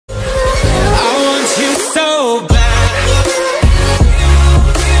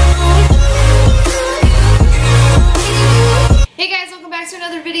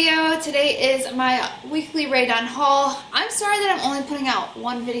weekly Rae Dunn haul. I'm sorry that I'm only putting out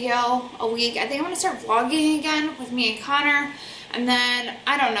one video a week. I think I'm going to start vlogging again with me and Connor. And then,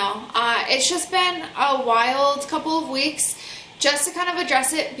 I don't know. It's just been a wild couple of weeks just to kind of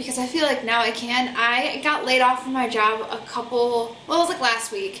address it because I feel like now I can. I got laid off from my job it was like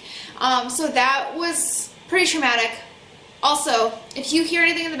last week. So that was pretty traumatic. Also, if you hear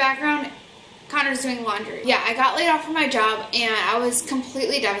anything in the background, Connor's doing laundry. Yeah, I got laid off from my job and I was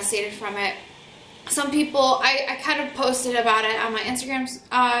completely devastated from it. Some people, I kind of posted about it on my Instagram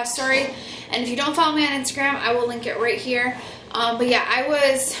story, and if you don't follow me on Instagram, I will link it right here. But yeah, I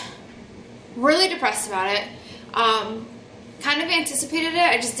was really depressed about it. Kind of anticipated it,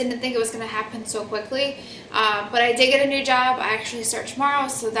 I just didn't think it was going to happen so quickly. But I did get a new job. I actually start tomorrow,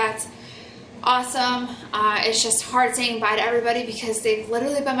 so that's awesome. It's just hard saying bye to everybody because they've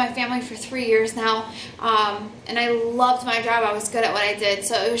literally been my family for 3 years now, and I loved my job. I was good at what I did,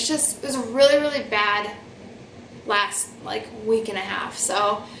 so it was a really, really bad last like week and a half.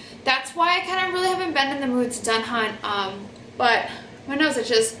 So that's why I kind of really haven't been in the mood to dun hunt, but my nose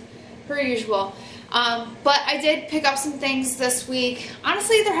itches per usual. But I did pick up some things this week.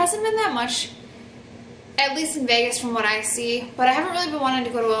 Honestly, there hasn't been that much, at least in Vegas from what I see, but I haven't really been wanting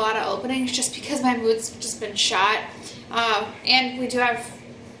to go to a lot of openings just because my mood's just been shot. And we do have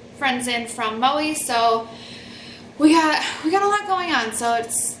friends in from Maui, so we got a lot going on, so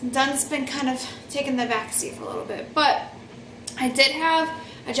Dunn's been kind of taking the back seat for a little bit. But I did have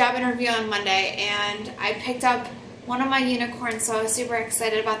a job interview on Monday and I picked up one of my unicorns, so I was super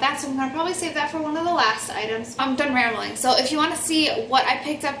excited about that. So I'm going to probably save that for one of the last items. I'm done rambling. So if you want to see what I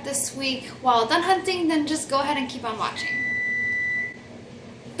picked up this week while done hunting, then just go ahead and keep on watching.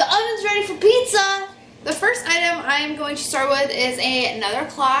 The oven's ready for pizza! The first item I'm going to start with is another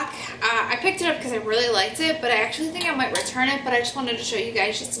clock. I picked it up because I really liked it, but I actually think I might return it, but I just wanted to show you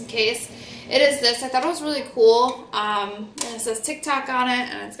guys just in case. It is this. I thought it was really cool. And it says TikTok on it,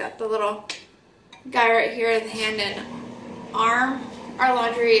 and it's got the little guy right here, the hand and arm. Our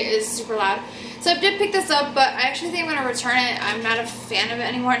laundry is super loud. So I did pick this up, but I actually think I'm going to return it. I'm not a fan of it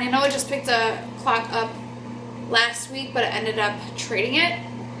anymore. And I know I just picked a clock up last week, but I ended up trading it.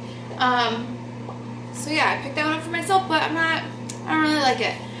 So yeah, I picked that one up for myself, but I don't really like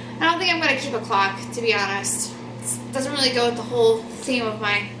it. I don't think I'm going to keep a clock, to be honest. It doesn't really go with the whole theme of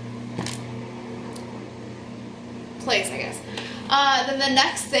my place, I guess. Then the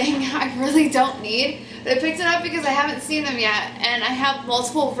next thing I really don't need, but I picked it up because I haven't seen them yet, and I have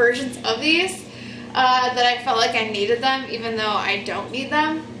multiple versions of these that I felt like I needed them even though I don't need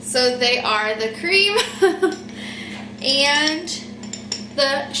them. So they are the cream and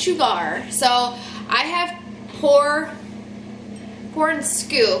the sugar. So I have pour and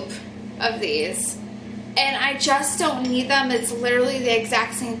scoop of these, and I just don't need them. It's literally the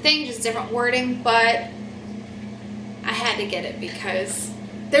exact same thing, just different wording, but I had to get it because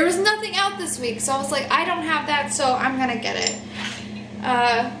there was nothing out this week, so I was like, I don't have that, so I'm gonna get it.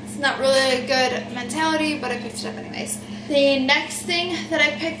 It's not really a good mentality, but I picked it up anyways. The next thing that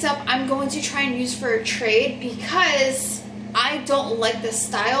I picked up, I'm going to try and use for a trade because I don't like this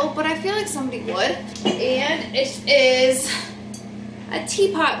style, but I feel like somebody would. And it is a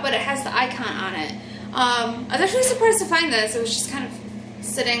teapot, but it has the icon on it. I was actually surprised to find this. It was just kind of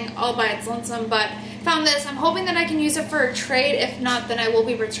sitting all by its lonesome, but found this. I'm hoping that I can use it for a trade. If not, then I will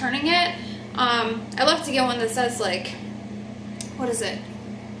be returning it. I love to get one that says like, what is it?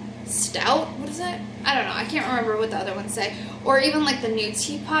 Stout? What is it? I don't know. I can't remember what the other ones say. Or even like the new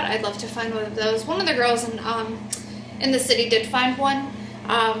teapot. I'd love to find one of those. One of the girls in the city did find one.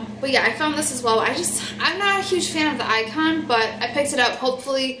 But yeah, I found this as well. I'm not a huge fan of the icon, but I picked it up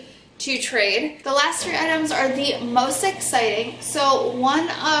hopefully to trade. The last three items are the most exciting. So one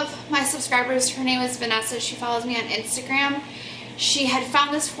of my subscribers, her name is Vanessa, she follows me on Instagram. She had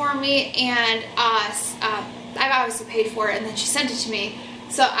found this for me, and I've obviously paid for it, and then she sent it to me.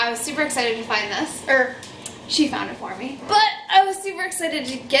 So I was super excited to find this, or she found it for me. But I was super excited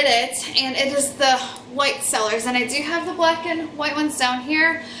to get it, and it is the white sellers, and I do have the black and white ones down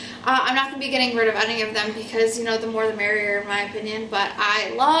here. I'm not going to be getting rid of any of them because, you know, the more the merrier in my opinion, but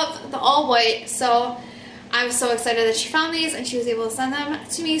I love the all white, so I was so excited that she found these and she was able to send them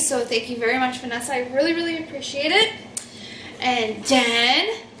to me, so thank you very much, Vanessa. I really, really appreciate it. And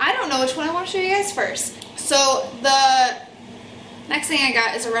then, I don't know which one I want to show you guys first. So the next thing I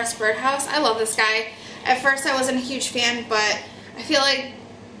got is a Russ Birdhouse. I love this guy. At first I wasn't a huge fan, but I feel like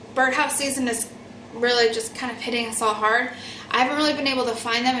birdhouse season is really just kind of hitting us all hard. I haven't really been able to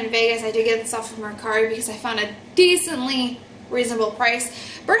find them in Vegas. I did get this off of Mercari because I found a decently reasonable price.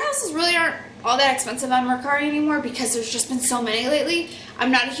 Birdhouses really aren't all that expensive on Mercari anymore because there's just been so many lately.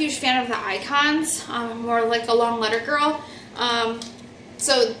 I'm not a huge fan of the icons. I'm more like a long letter girl.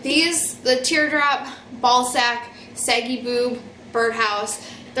 So these, the teardrop, ball sack, saggy boob, birdhouse,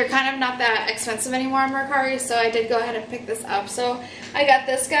 they're kind of not that expensive anymore on Mercari, so I did go ahead and pick this up. So I got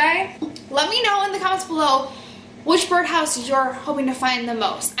this guy. Let me know in the comments below which birdhouse you're hoping to find the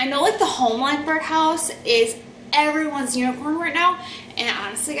most. I know like the Homeline birdhouse is everyone's unicorn right now, and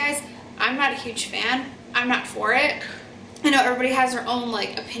honestly guys, I'm not a huge fan. I'm not for it. I know everybody has their own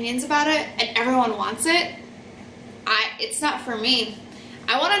like opinions about it and everyone wants it. It's not for me.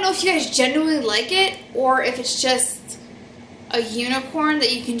 I want to know if you guys genuinely like it or if it's just a unicorn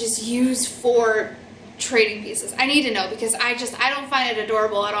that you can just use for trading pieces. I need to know because I don't find it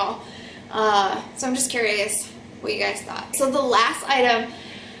adorable at all. So I'm just curious what you guys thought. So the last item,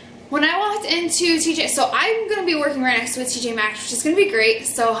 when I walked into TJ, so I'm going to be working right next to a TJ Maxx, which is going to be great.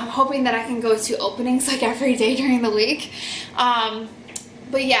 So I'm hoping that I can go to openings like every day during the week.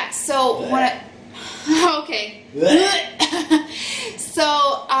 But yeah, so when okay.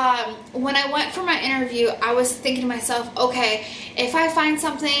 So when I went for my interview, I was thinking to myself, okay, if I find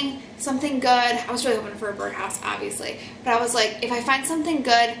something good, I was really hoping for a birdhouse, obviously, but I was like, if I find something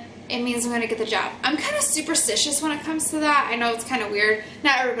good, it means I'm gonna get the job. I'm kind of superstitious when it comes to that. I know it's kind of weird.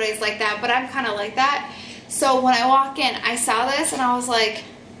 Not everybody's like that, but I'm kind of like that. So when I walk in, I saw this and I was like,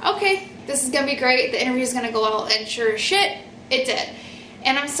 okay, this is gonna be great. The interview's gonna go well, and sure as shit, it did.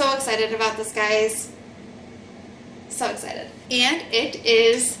 And I'm so excited about this, guys. So excited. And it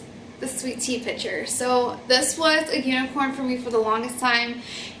is the sweet tea pitcher. So this was a unicorn for me for the longest time,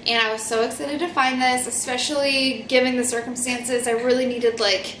 and I was so excited to find this, especially given the circumstances. I really needed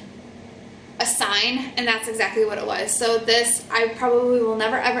like a sign, and that's exactly what it was. So this I probably will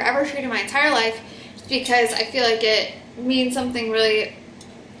never ever trade in my entire life, just because I feel like it means something really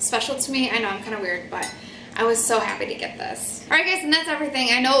special to me. I know I'm kind of weird, but I was so happy to get this. Alright guys, and that's everything.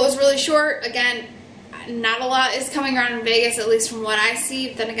 I know it was really short. Again, not a lot is coming around in Vegas, at least from what I see.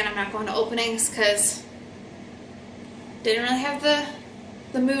 But then again, I'm not going to openings because didn't really have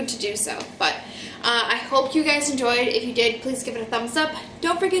the mood to do so. But I hope you guys enjoyed. If you did, please give it a thumbs up.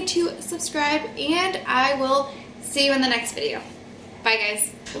 Don't forget to subscribe, and I will see you in the next video. Bye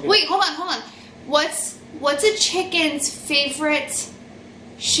guys. Okay. Wait, hold on. What's a chicken's favorite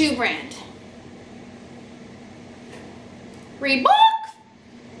shoe brand? Reebok?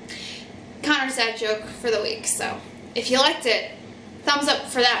 Connor's dad joke for the week, so if you liked it, thumbs up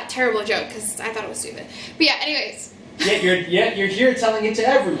for that terrible joke because I thought it was stupid. But yeah, anyways. You're here telling it to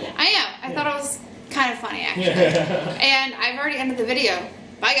everyone. I am. I thought it was kind of funny actually. And I've already ended the video.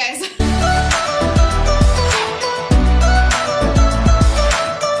 Bye guys.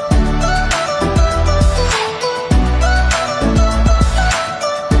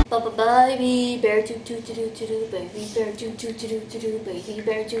 Baby bear, do do do do do do, baby bear, do do do do do do, baby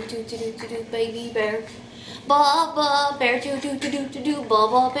bear, do do do do do do, baby bear. Baba bear, do do do do do do,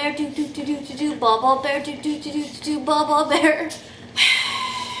 Baba bear, do do do do do do, Baba bear, do do do do do do, Baba bear.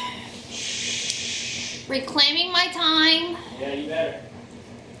 Reclaiming my time. Yeah, you better.